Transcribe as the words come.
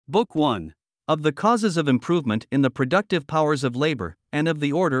Book 1. Of the causes of improvement in the productive powers of labor, and of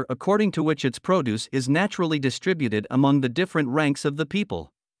the order according to which its produce is naturally distributed among the different ranks of the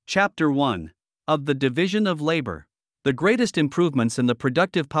people. Chapter 1. Of the division of labor. The greatest improvements in the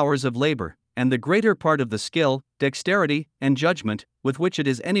productive powers of labor, and the greater part of the skill, dexterity, and judgment, with which it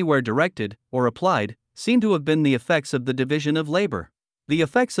is anywhere directed, or applied, seem to have been the effects of the division of labor. The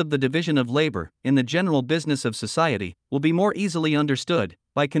effects of the division of labor, in the general business of society, will be more easily understood,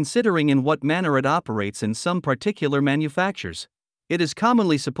 by considering in what manner it operates in some particular manufactures. It is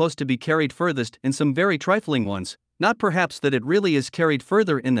commonly supposed to be carried furthest in some very trifling ones, not perhaps that it really is carried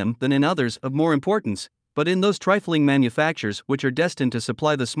further in them than in others of more importance, but in those trifling manufactures which are destined to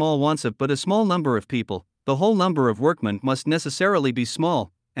supply the small wants of but a small number of people, the whole number of workmen must necessarily be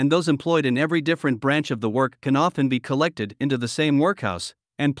small, and those employed in every different branch of the work can often be collected into the same workhouse,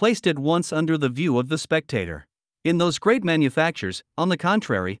 and placed at once under the view of the spectator. In those great manufactures, on the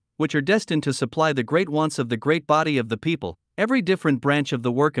contrary, which are destined to supply the great wants of the great body of the people, every different branch of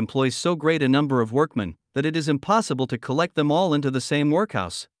the work employs so great a number of workmen, that it is impossible to collect them all into the same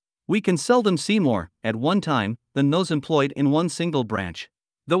workhouse. We can seldom see more, at one time, than those employed in one single branch.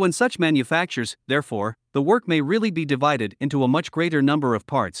 Though in such manufactures, therefore, the work may really be divided into a much greater number of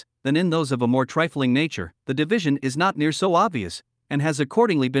parts than in those of a more trifling nature, the division is not near so obvious, and has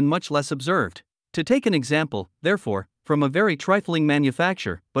accordingly been much less observed. To take an example, therefore, from a very trifling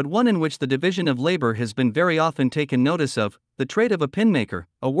manufacture, but one in which the division of labor has been very often taken notice of, the trade of a pinmaker,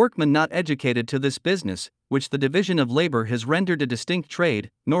 a workman not educated to this business, which the division of labor has rendered a distinct trade,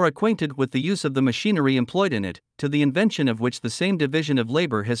 nor acquainted with the use of the machinery employed in it, to the invention of which the same division of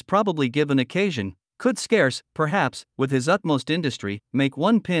labor has probably given occasion, could scarce, perhaps, with his utmost industry, make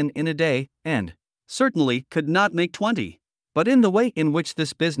one pin in a day, and certainly could not make 20. But in the way in which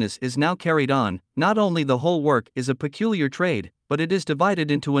this business is now carried on, not only the whole work is a peculiar trade, but it is divided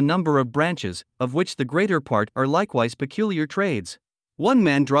into a number of branches, of which the greater part are likewise peculiar trades. One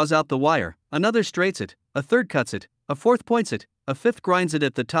man draws out the wire, another straights it, a third cuts it, a fourth points it, a fifth grinds it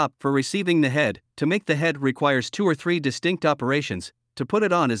at the top for receiving the head. To make the head requires 2 or 3 distinct operations, to put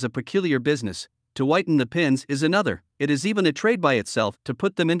it on is a peculiar business, to whiten the pins is another, it is even a trade by itself to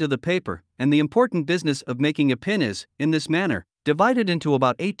put them into the paper, and the important business of making a pin is, in this manner, divided into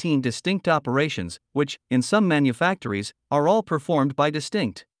about 18 distinct operations, which, in some manufactories, are all performed by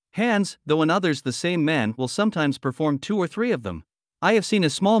distinct hands, though in others the same man will sometimes perform 2 or 3 of them. I have seen a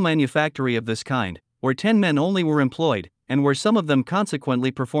small manufactory of this kind, where 10 men only were employed, and where some of them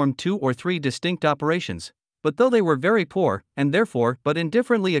consequently performed 2 or 3 distinct operations. But though they were very poor, and therefore but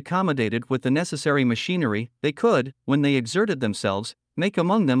indifferently accommodated with the necessary machinery, they could, when they exerted themselves, make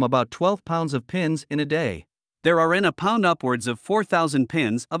among them about 12 pounds of pins in a day. There are in a pound upwards of 4,000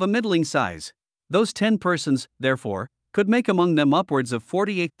 pins of a middling size. Those 10 persons, therefore, could make among them upwards of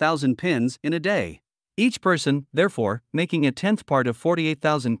 48,000 pins in a day. Each person, therefore, making a tenth part of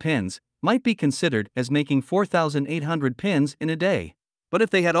 48,000 pins, might be considered as making 4,800 pins in a day. But if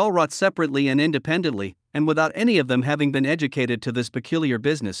they had all wrought separately and independently, and without any of them having been educated to this peculiar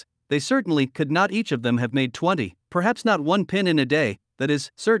business, they certainly could not each of them have made 20, perhaps not 1 pin in a day, that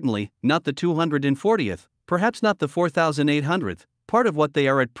is, certainly, not the 240th, perhaps not the 4,800th, part of what they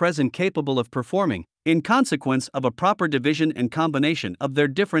are at present capable of performing, in consequence of a proper division and combination of their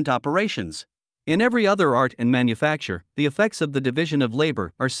different operations. In every other art and manufacture, the effects of the division of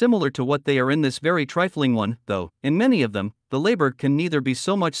labor are similar to what they are in this very trifling one, though, in many of them, the labor can neither be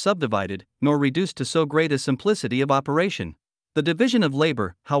so much subdivided, nor reduced to so great a simplicity of operation. The division of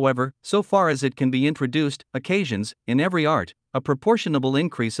labor, however, so far as it can be introduced, occasions, in every art, a proportionable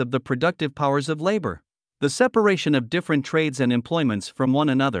increase of the productive powers of labor. The separation of different trades and employments from one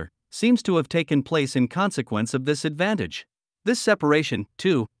another seems to have taken place in consequence of this advantage. This separation,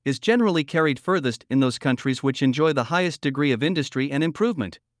 too, is generally carried furthest in those countries which enjoy the highest degree of industry and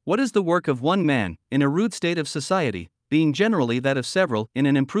improvement. What is the work of one man, in a rude state of society, being generally that of several in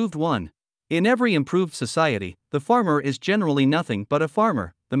an improved one? In every improved society, the farmer is generally nothing but a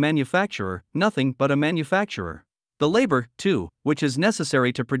farmer, the manufacturer, nothing but a manufacturer. The labor, too, which is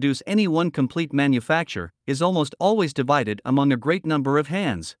necessary to produce any one complete manufacture, is almost always divided among a great number of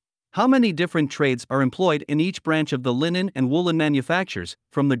hands. How many different trades are employed in each branch of the linen and woolen manufactures,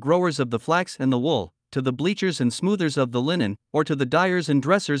 from the growers of the flax and the wool, to the bleachers and smoothers of the linen, or to the dyers and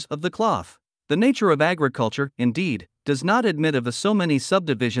dressers of the cloth? The nature of agriculture, indeed, does not admit of so many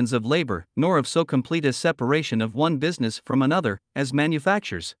subdivisions of labor, nor of so complete a separation of one business from another, as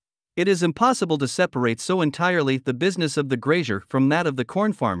manufactures. It is impossible to separate so entirely the business of the grazier from that of the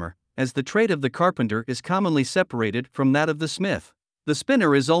corn farmer, as the trade of the carpenter is commonly separated from that of the smith. The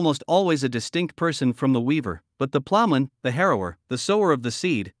spinner is almost always a distinct person from the weaver, but the plowman, the harrower, the sower of the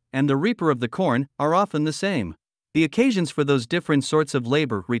seed, and the reaper of the corn are often the same. The occasions for those different sorts of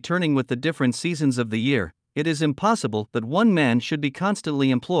labor returning with the different seasons of the year, it is impossible that one man should be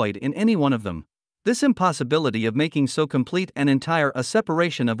constantly employed in any one of them. This impossibility of making so complete and entire a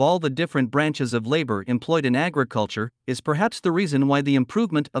separation of all the different branches of labor employed in agriculture is perhaps the reason why the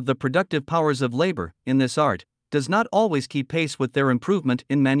improvement of the productive powers of labor in this art does not always keep pace with their improvement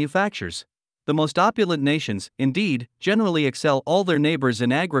in manufactures. The most opulent nations, indeed, generally excel all their neighbors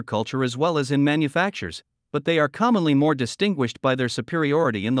in agriculture as well as in manufactures, but they are commonly more distinguished by their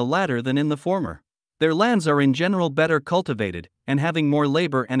superiority in the latter than in the former. Their lands are in general better cultivated, and having more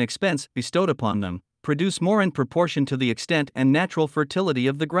labor and expense bestowed upon them, produce more in proportion to the extent and natural fertility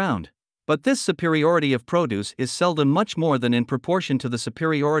of the ground. But this superiority of produce is seldom much more than in proportion to the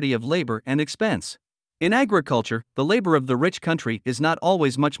superiority of labor and expense. In agriculture, the labor of the rich country is not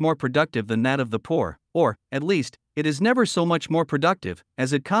always much more productive than that of the poor, or, at least, it is never so much more productive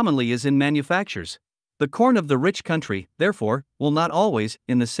as it commonly is in manufactures. The corn of the rich country, therefore, will not always,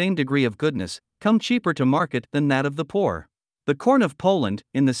 in the same degree of goodness, come cheaper to market than that of the poor. The corn of Poland,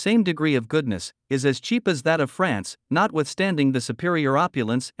 in the same degree of goodness, is as cheap as that of France, notwithstanding the superior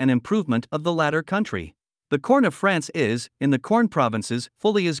opulence and improvement of the latter country. The corn of France is, in the corn provinces,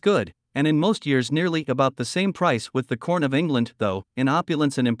 fully as good, and in most years nearly about the same price with the corn of England, though, in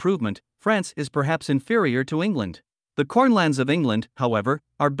opulence and improvement, France is perhaps inferior to England. The cornlands of England, however,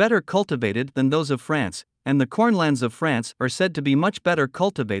 are better cultivated than those of France, and the cornlands of France are said to be much better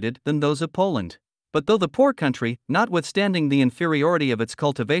cultivated than those of Poland. But though the poor country, notwithstanding the inferiority of its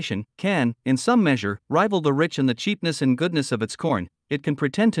cultivation, can, in some measure, rival the rich in the cheapness and goodness of its corn, it can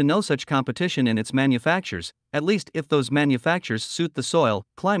pretend to no such competition in its manufactures, at least if those manufactures suit the soil,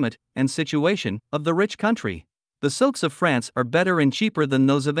 climate, and situation of the rich country. The silks of France are better and cheaper than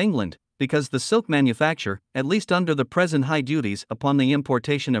those of England, because the silk manufacture, at least under the present high duties upon the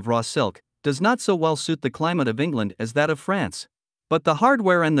importation of raw silk, does not so well suit the climate of England as that of France. But the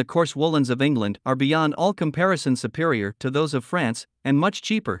hardware and the coarse woolens of England are beyond all comparison superior to those of France, and much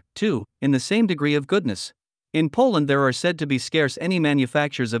cheaper, too, in the same degree of goodness. In Poland there are said to be scarce any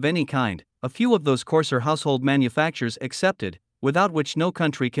manufactures of any kind, a few of those coarser household manufactures excepted, without which no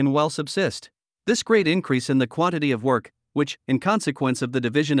country can well subsist. This great increase in the quantity of work, which, in consequence of the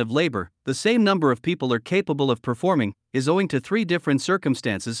division of labor, the same number of people are capable of performing, is owing to three different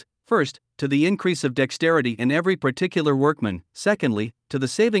circumstances. First, to the increase of dexterity in every particular workman. Secondly, to the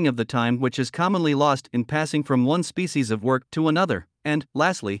saving of the time which is commonly lost in passing from one species of work to another. And,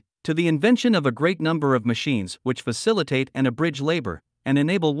 lastly, to the invention of a great number of machines which facilitate and abridge labor, and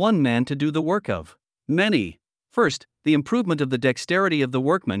enable one man to do the work of many. First, the improvement of the dexterity of the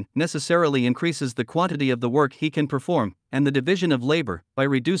workman necessarily increases the quantity of the work he can perform, and the division of labor, by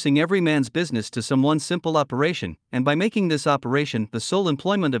reducing every man's business to some one simple operation, and by making this operation the sole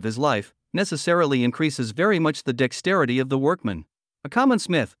employment of his life, necessarily increases very much the dexterity of the workman. A common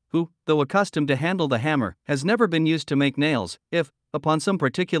smith, who, though accustomed to handle the hammer, has never been used to make nails, if, upon some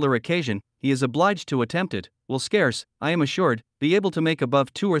particular occasion, he is obliged to attempt it, will scarce, I am assured, be able to make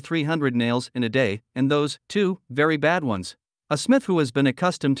above 200 or 300 nails in a day, and those, too, very bad ones. A smith who has been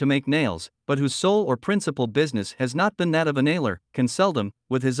accustomed to make nails, but whose sole or principal business has not been that of a nailer, can seldom,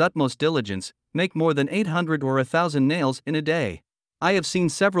 with his utmost diligence, make more than 800 or 1,000 nails in a day. I have seen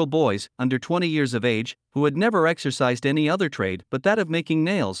several boys, under 20 years of age, who had never exercised any other trade but that of making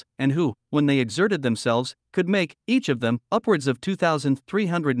nails, and who, when they exerted themselves, could make, each of them, upwards of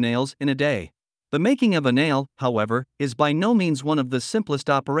 2,300 nails in a day. The making of a nail, however, is by no means one of the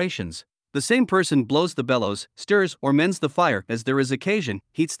simplest operations. The same person blows the bellows, stirs or mends the fire as there is occasion,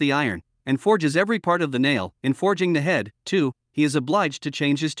 heats the iron, and forges every part of the nail. In forging the head, too, he is obliged to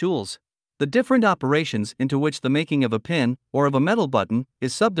change his tools. The different operations into which the making of a pin, or of a metal button,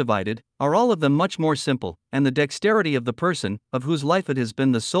 is subdivided, are all of them much more simple, and the dexterity of the person, of whose life it has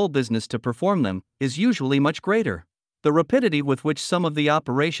been the sole business to perform them, is usually much greater. The rapidity with which some of the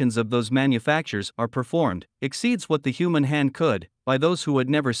operations of those manufactures are performed exceeds what the human hand could, by those who had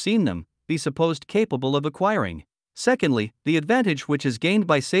never seen them, be supposed capable of acquiring. Secondly, the advantage which is gained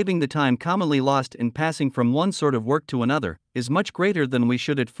by saving the time commonly lost in passing from one sort of work to another is much greater than we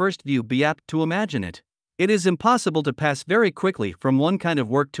should at first view be apt to imagine it. It is impossible to pass very quickly from one kind of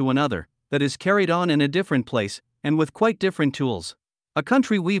work to another, that is carried on in a different place, and with quite different tools. A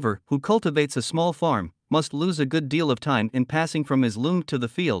country weaver who cultivates a small farm must lose a good deal of time in passing from his loom to the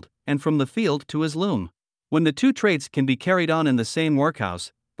field, and from the field to his loom. When the two trades can be carried on in the same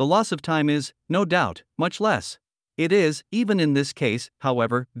workhouse, the loss of time is, no doubt, much less. It is, even in this case,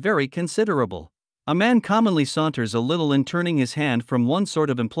 however, very considerable. A man commonly saunters a little in turning his hand from one sort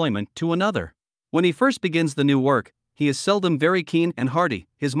of employment to another. When he first begins the new work, he is seldom very keen and hearty,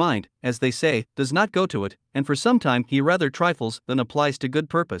 his mind, as they say, does not go to it, and for some time he rather trifles than applies to good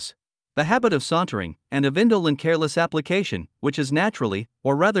purpose. The habit of sauntering, and of indolent careless application, which is naturally,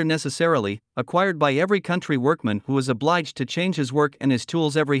 or rather necessarily, acquired by every country workman who is obliged to change his work and his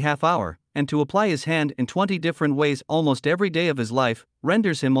tools every half hour, and to apply his hand in 20 different ways almost every day of his life,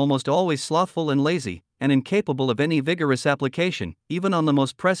 renders him almost always slothful and lazy, and incapable of any vigorous application, even on the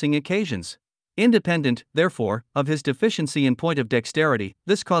most pressing occasions. Independent, therefore, of his deficiency in point of dexterity,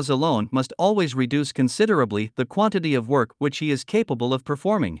 this cause alone must always reduce considerably the quantity of work which he is capable of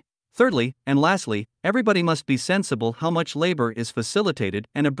performing. Thirdly, and lastly, everybody must be sensible how much labor is facilitated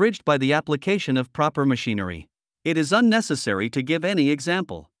and abridged by the application of proper machinery. It is unnecessary to give any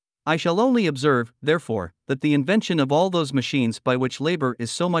example. I shall only observe, therefore, that the invention of all those machines by which labor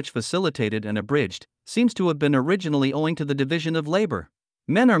is so much facilitated and abridged, seems to have been originally owing to the division of labor.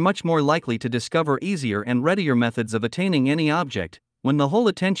 Men are much more likely to discover easier and readier methods of attaining any object, when the whole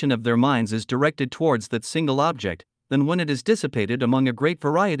attention of their minds is directed towards that single object, than when it is dissipated among a great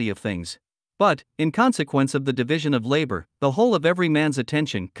variety of things. But, in consequence of the division of labor, the whole of every man's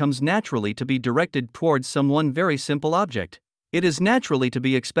attention comes naturally to be directed towards some one very simple object. It is naturally to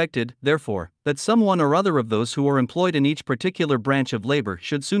be expected, therefore, that some one or other of those who are employed in each particular branch of labor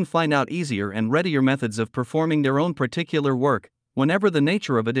should soon find out easier and readier methods of performing their own particular work, whenever the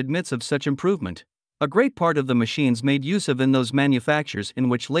nature of it admits of such improvement. A great part of the machines made use of in those manufactures in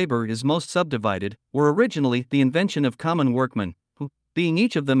which labor is most subdivided were originally the invention of common workmen, who, being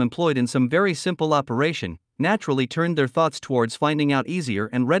each of them employed in some very simple operation, naturally turned their thoughts towards finding out easier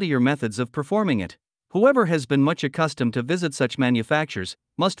and readier methods of performing it. Whoever has been much accustomed to visit such manufactures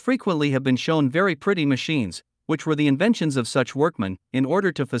must frequently have been shown very pretty machines, which were the inventions of such workmen, in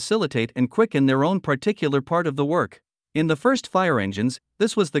order to facilitate and quicken their own particular part of the work. In the first fire engines,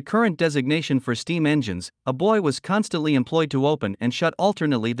 this was the current designation for steam engines. A boy was constantly employed to open and shut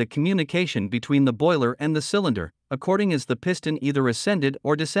alternately the communication between the boiler and the cylinder, according as the piston either ascended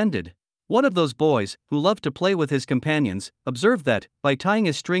or descended. One of those boys, who loved to play with his companions, observed that, by tying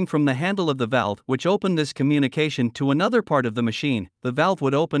a string from the handle of the valve which opened this communication to another part of the machine, the valve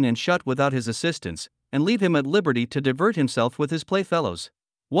would open and shut without his assistance, and leave him at liberty to divert himself with his playfellows.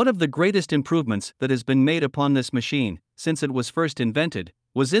 One of the greatest improvements that has been made upon this machine, since it was first invented,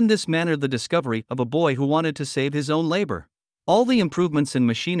 was in this manner the discovery of a boy who wanted to save his own labor. All the improvements in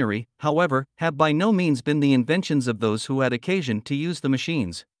machinery, however, have by no means been the inventions of those who had occasion to use the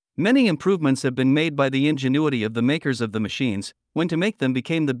machines. Many improvements have been made by the ingenuity of the makers of the machines, when to make them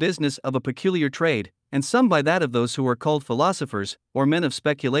became the business of a peculiar trade, and some by that of those who are called philosophers, or men of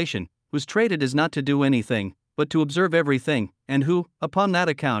speculation, whose trade it is not to do anything, but to observe everything, and who, upon that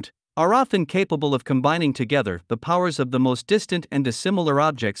account, are often capable of combining together the powers of the most distant and dissimilar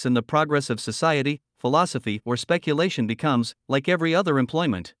objects in the progress of society. Philosophy or speculation becomes, like every other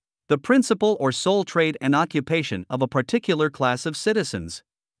employment, the principal or sole trade and occupation of a particular class of citizens.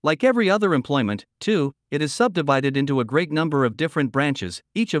 Like every other employment, too, it is subdivided into a great number of different branches,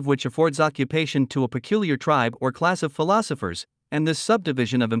 each of which affords occupation to a peculiar tribe or class of philosophers, and this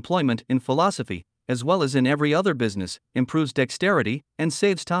subdivision of employment in philosophy, as well as in every other business, improves dexterity and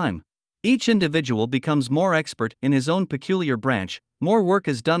saves time. Each individual becomes more expert in his own peculiar branch, more work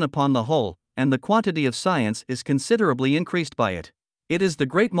is done upon the whole, and the quantity of science is considerably increased by it. It is the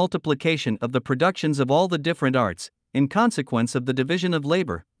great multiplication of the productions of all the different arts, in consequence of the division of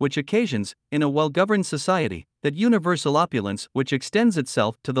labor, which occasions, in a well-governed society, that universal opulence which extends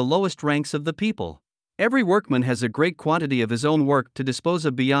itself to the lowest ranks of the people. Every workman has a great quantity of his own work to dispose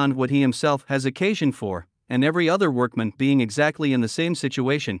of beyond what he himself has occasion for, and every other workman being exactly in the same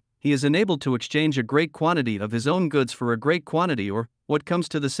situation, he is enabled to exchange a great quantity of his own goods for a great quantity, or, what comes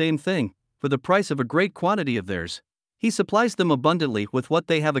to the same thing, for the price of a great quantity of theirs. He supplies them abundantly with what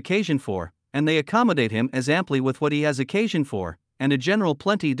they have occasion for, and they accommodate him as amply with what he has occasion for, and a general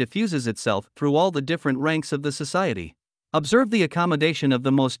plenty diffuses itself through all the different ranks of the society. Observe the accommodation of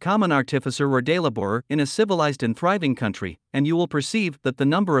the most common artificer or day laborer in a civilized and thriving country, and you will perceive that the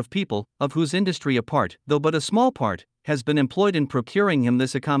number of people, of whose industry a part, though but a small part, has been employed in procuring him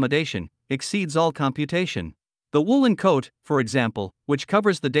this accommodation, exceeds all computation. The woolen coat, for example, which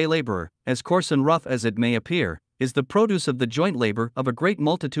covers the day laborer, as coarse and rough as it may appear, is the produce of the joint labor of a great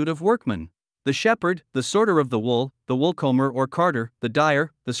multitude of workmen. The shepherd, the sorter of the wool, the woolcomber or carter, the dyer,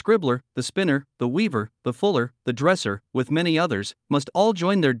 the scribbler, the spinner, the weaver, the fuller, the dresser, with many others, must all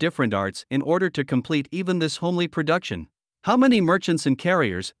join their different arts in order to complete even this homely production. How many merchants and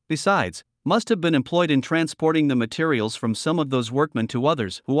carriers, besides, must have been employed in transporting the materials from some of those workmen to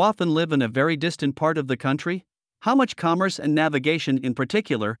others who often live in a very distant part of the country? How much commerce and navigation in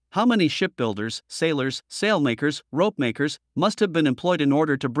particular, how many shipbuilders, sailors, sailmakers, rope makers, must have been employed in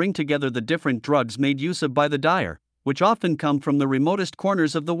order to bring together the different drugs made use of by the dyer, which often come from the remotest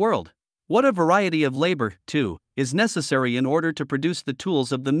corners of the world? What a variety of labor, too, is necessary in order to produce the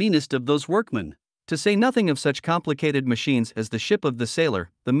tools of the meanest of those workmen. To say nothing of such complicated machines as the ship of the sailor,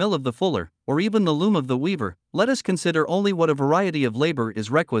 the mill of the fuller, or even the loom of the weaver, let us consider only what a variety of labor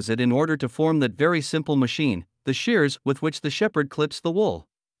is requisite in order to form that very simple machine, the shears with which the shepherd clips the wool.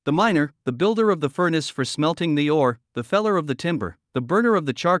 The miner, the builder of the furnace for smelting the ore, the feller of the timber, the burner of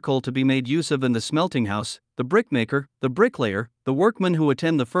the charcoal to be made use of in the smelting house, the brickmaker, the bricklayer, the workmen who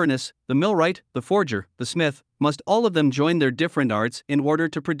attend the furnace, the millwright, the forger, the smith, must all of them join their different arts in order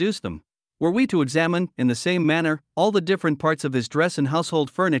to produce them. Were we to examine, in the same manner, all the different parts of his dress and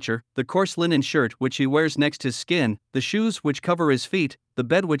household furniture, the coarse linen shirt which he wears next his skin, the shoes which cover his feet, the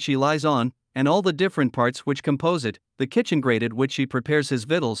bed which he lies on, and all the different parts which compose it, the kitchen grate at which he prepares his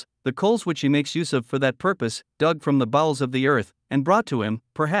victuals, the coals which he makes use of for that purpose, dug from the bowels of the earth, and brought to him,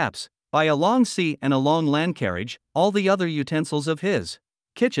 perhaps, by a long sea and a long land carriage, all the other utensils of his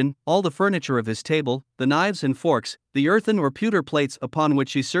kitchen, all the furniture of his table, the knives and forks, the earthen or pewter plates upon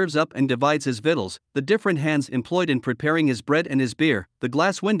which he serves up and divides his victuals, the different hands employed in preparing his bread and his beer, the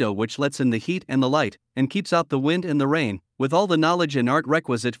glass window which lets in the heat and the light, and keeps out the wind and the rain, with all the knowledge and art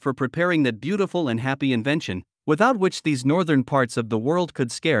requisite for preparing that beautiful and happy invention, without which these northern parts of the world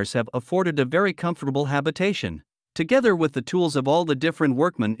could scarce have afforded a very comfortable habitation. Together with the tools of all the different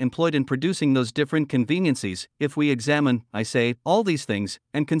workmen employed in producing those different conveniencies, if we examine, I say, all these things,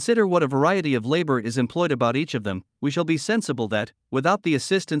 and consider what a variety of labor is employed about each of them, we shall be sensible that, without the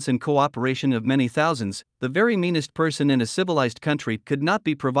assistance and cooperation of many thousands, the very meanest person in a civilized country could not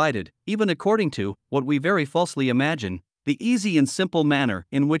be provided, even according to, what we very falsely imagine, the easy and simple manner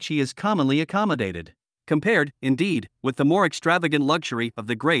in which he is commonly accommodated. Compared, indeed, with the more extravagant luxury of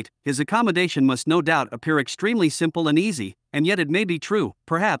the great, his accommodation must no doubt appear extremely simple and easy, and yet it may be true,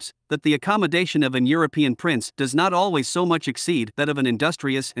 perhaps, that the accommodation of an European prince does not always so much exceed that of an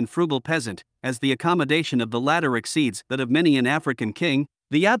industrious and frugal peasant, as the accommodation of the latter exceeds that of many an African king,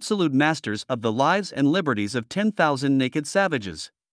 the absolute masters of the lives and liberties of 10,000 naked savages.